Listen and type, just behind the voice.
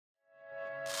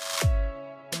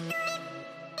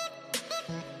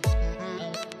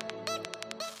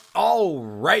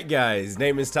Alright guys,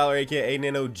 name is Tyler aka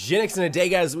Nanogenix, and today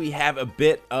guys we have a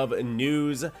bit of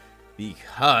news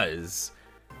because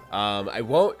I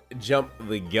won't jump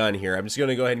the gun here. I'm just going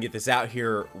to go ahead and get this out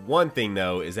here. One thing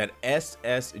though is that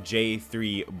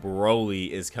SSJ3 Broly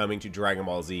is coming to Dragon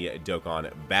Ball Z Dokkan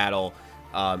Battle.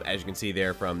 As you can see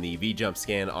there from the V-Jump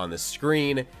scan on the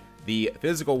screen, the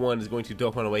physical one is going to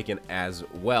Dokkan Awaken as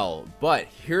well. But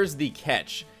here's the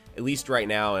catch. At least right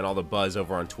now, and all the buzz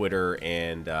over on Twitter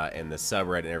and the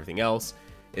subreddit and everything else,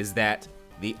 is that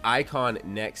the icon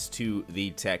next to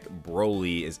the tech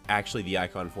Broly is actually the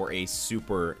icon for a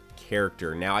super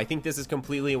character. Now, I think this is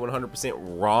completely 100%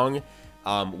 wrong.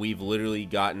 We've literally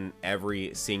gotten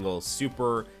every single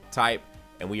super type,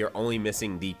 and we are only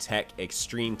missing the tech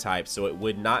extreme type, so it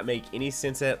would not make any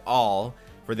sense at all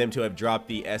for them to have dropped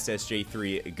the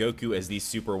SSJ3 Goku as the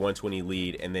Super 120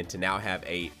 lead, and then to now have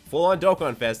a full-on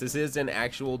Dokkan Fest. This is an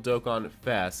actual Dokkan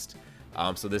Fest,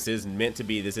 so this is meant to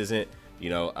be. This isn't, you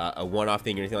know, a one-off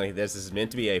thing or anything like this. This is meant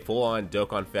to be a full-on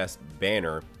Dokkan Fest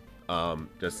banner,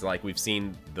 just like we've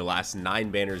seen the last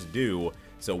 9 banners do.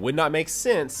 So it would not make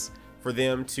sense for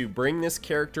them to bring this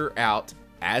character out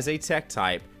as a tech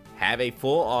type, have a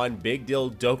full-on big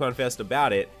deal Dokkan Fest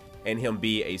about it, and him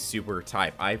be a super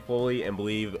type. I fully and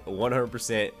believe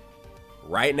 100%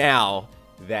 right now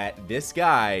that this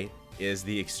guy is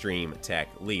the extreme tech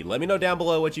lead. Let me know down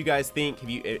below what you guys think.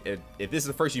 If this is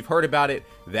the first you've heard about it,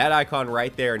 that icon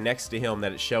right there next to him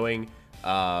that it's showing,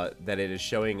 that it is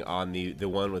showing on the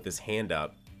one with his hand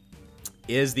up,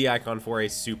 is the icon for a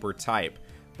super type.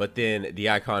 But then the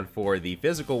icon for the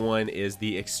physical one is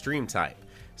the extreme type.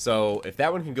 So if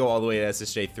that one can go all the way to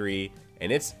SSJ3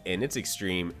 and it's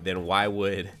extreme, then why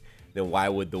would the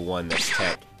one that's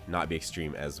tech not be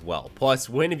extreme as well? Plus,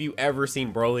 when have you ever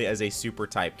seen Broly as a super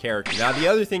type character? Now, the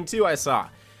other thing too, I saw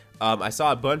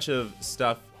a bunch of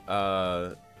stuff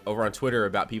over on Twitter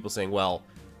about people saying, well,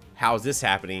 how is this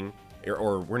happening,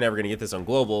 or we're never gonna get this on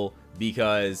global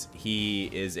because he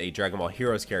is a Dragon Ball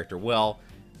Heroes character. Well,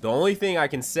 the only thing I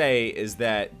can say is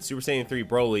that Super Saiyan 3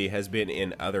 Broly has been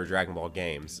in other Dragon Ball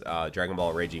games, Dragon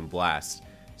Ball Raging Blast.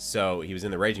 So he was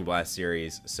in the Raging Blast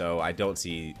series, so I don't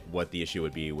see what the issue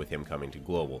would be with him coming to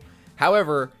global.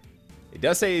 However, it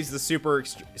does say he's the super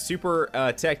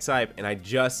tech type, and I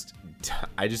don't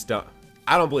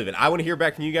believe it. I want to hear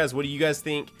back from you guys. What do you guys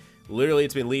think? Literally,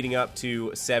 it's been leading up to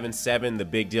 7-7, the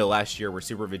big deal last year where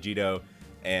Super Vegito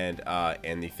and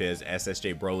the Fizz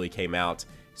SSJ Broly came out.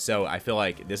 So I feel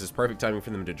like this is perfect timing for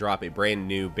them to drop a brand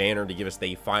new banner to give us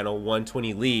the final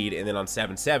 120 lead, and then on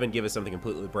 7-7 give us something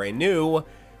completely brand new,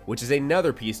 which is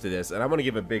another piece to this. And I want to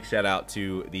give a big shout out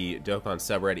to the Dokkan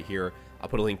subreddit here. I'll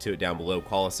put a link to it down below.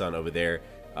 Call us on over there,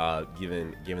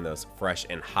 giving those fresh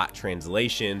and hot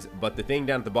translations. But the thing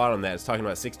down at the bottom that is talking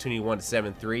about 621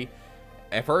 to 7-3.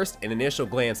 At first, an initial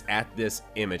glance at this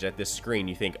image, at this screen,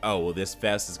 you think, oh, well, this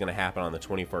fest is going to happen on the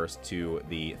 21st to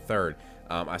the 3rd.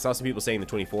 I saw some people saying the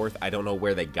 24th. I don't know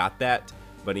where they got that,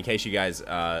 but in case you guys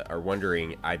are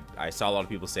wondering, I saw a lot of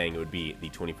people saying it would be the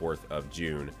 24th of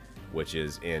June, which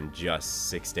is in just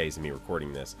 6 days of me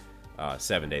recording this,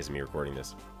 7 days of me recording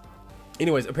this.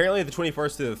 Anyways, apparently the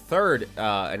 21st to the 3rd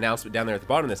announcement down there at the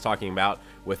bottom that's talking about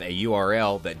with a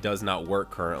URL that does not work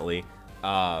currently,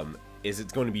 is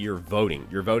it's going to be your voting.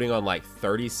 You're voting on like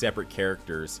 30 separate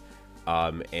characters,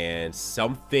 and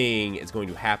something is going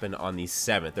to happen on the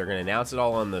 7th. They're going to announce it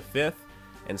all on the 5th,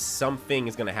 and something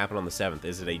is going to happen on the 7th.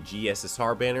 Is it a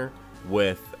GSSR banner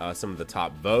with some of the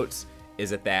top votes?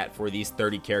 Is it that for these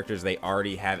 30 characters, they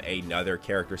already have another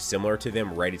character similar to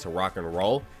them ready to rock and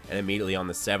roll, and immediately on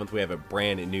the 7th, we have a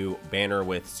brand new banner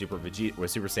with Super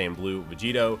Saiyan Blue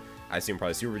Vegito. I assume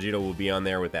probably Super Vegito will be on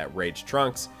there with that Rage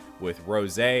Trunks, with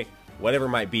Rose, whatever it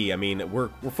might be. I mean, we're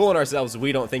fooling ourselves.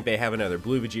 We don't think they have another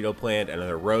Blue Vegito planned,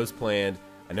 another Rose planned,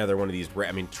 another one of these.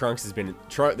 I mean, Trunks has been.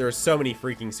 There are so many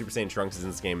freaking Super Saiyan Trunks in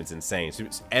this game. It's insane.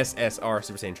 SSR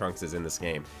Super Saiyan Trunks is in this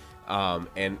game.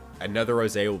 And another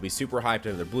Rose will be super hyped.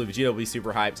 Another Blue Vegito will be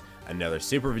super hyped. Another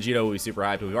Super Vegito will be super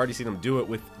hyped. We've already seen them do it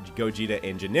with Gogeta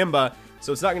and Janemba,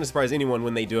 so it's not going to surprise anyone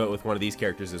when they do it with one of these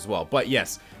characters as well. But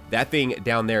yes, that thing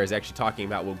down there is actually talking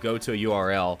about we'll go to a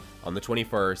URL on the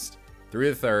 21st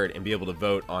through the 3rd and be able to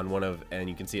vote on one of, and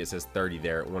you can see it says 30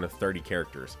 there, one of 30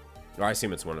 characters. Or I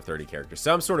assume it's one of 30 characters.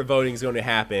 Some sort of voting is going to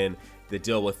happen to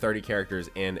deal with 30 characters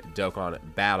in Dokkan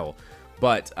Battle.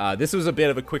 But this was a bit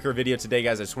of a quicker video today,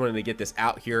 guys. I just wanted to get this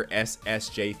out here.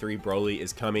 SSJ3 Broly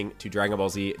is coming to Dragon Ball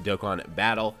Z Dokkan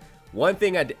Battle. One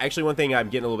thing I'm getting a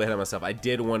little bit ahead of myself. I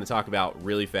did want to talk about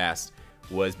really fast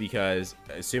was because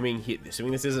assuming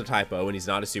this is a typo and he's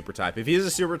not a super type. If he is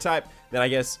a super type, then I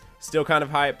guess still kind of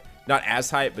hype. not as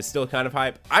hype, but still kind of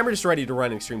hype. I'm just ready to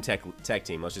run an Extreme Tech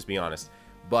team, let's just be honest.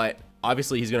 But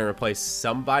obviously he's going to replace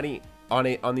somebody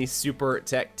on the Super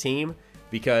Tech team,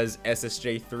 because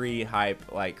SSJ3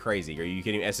 hype like crazy. Are you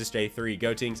kidding me? SSJ3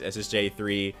 Gotenks,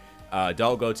 SSJ3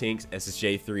 Adult Gotenks,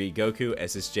 SSJ3 Goku,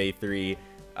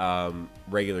 SSJ3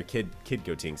 regular kid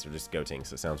Gotenks, or just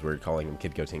Gotenks. It sounds weird calling them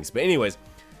kid Gotenks. But anyways,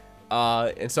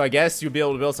 and so I guess you'll be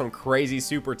able to build some crazy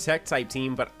Super Tech type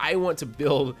team, but I want to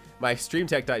build my Extreme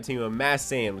Tech type team with Mass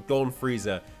Saiyan, with Golden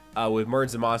Frieza, with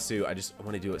Merge Zamasu. I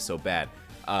want to do it so bad.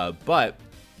 But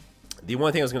the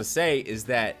one thing I was going to say is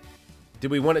that, do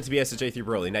we want it to be SSJ3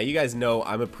 Broly? Now, you guys know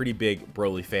I'm a pretty big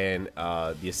Broly fan.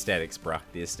 The aesthetics, bro.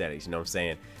 The aesthetics, you know what I'm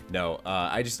saying? No,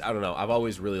 I don't know. I've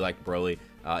always really liked Broly.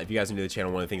 If you guys are new to the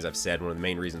channel, one of the things I've said, one of the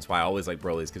main reasons why I always liked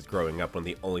Broly is because growing up, one of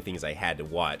the only things I had to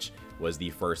watch was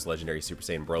the first Legendary Super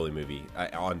Saiyan Broly movie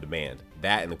on demand.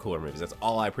 That and the Cooler movies. That's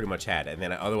all I pretty much had. And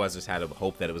then I otherwise just had to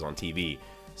hope that it was on TV.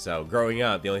 So growing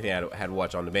up, the only thing I had to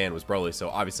watch on demand was Broly. So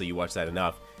obviously you watch that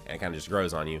enough, and it kind of just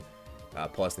grows on you.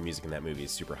 Plus the music in that movie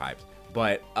is super hyped.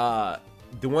 But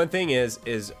the one thing is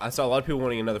I saw a lot of people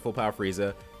wanting another full power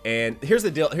Frieza, and here's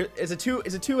the deal. It's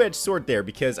a two-edged sword there,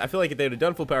 because I feel like if they would have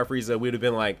done full power Frieza, we would have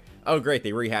been like, oh great,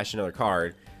 they rehashed another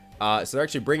card. So they're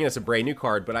actually bringing us a brand new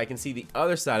card. But I can see the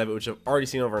other side of it, which I've already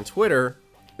seen over on Twitter,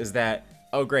 is that,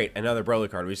 oh great, another Broly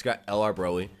card. We just got LR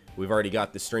Broly. We've already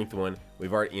got the strength one.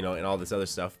 We've already, you know, and all this other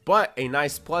stuff. But a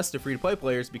nice plus to free-to-play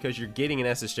players, because you're getting an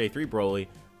SSJ3 Broly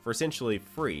for essentially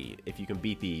free if you can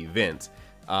beat the event.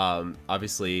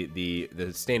 Obviously the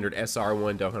standard SR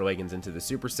one, Dokkan Awakens into the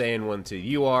Super Saiyan one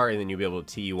to UR, and then you'll be able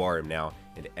to TUR him now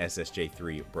into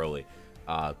SSJ3 Broly.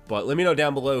 But let me know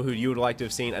down below who you would like to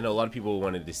have seen. I know a lot of people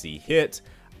wanted to see Hit.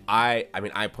 I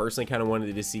mean, I personally kind of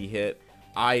wanted to see Hit.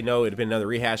 I know it'd been another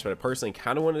rehash, but I personally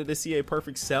kind of wanted to see a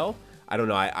Perfect Cell. I don't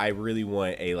know. I really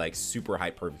want a like super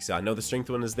hype Perfect Cell. I know the strength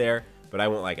one is there, but I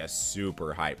want like a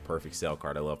super hype Perfect Cell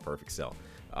card. I love Perfect Cell.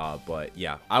 But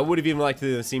yeah, I would have even liked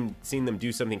to have seen them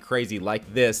do something crazy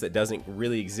like this that doesn't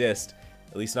really exist.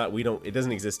 At least not, it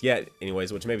doesn't exist yet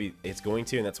anyways, which maybe it's going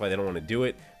to, and that's why they don't want to do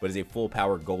it, but as a full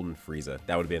power Golden Frieza.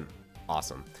 That would have been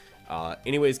awesome.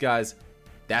 Anyways, guys,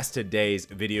 that's today's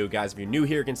video. Guys, if you're new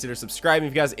here, consider subscribing.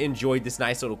 If you guys enjoyed this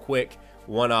nice little quick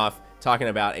one-off talking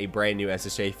about a brand new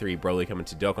SSJ3 Broly coming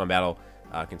to Dokkan Battle,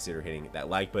 consider hitting that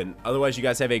like button. Otherwise, you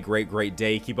guys have a great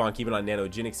day. Keep on keeping on.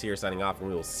 Nanogenix here, signing off, and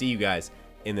we will see you guys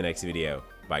in the next video.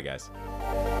 Bye, guys.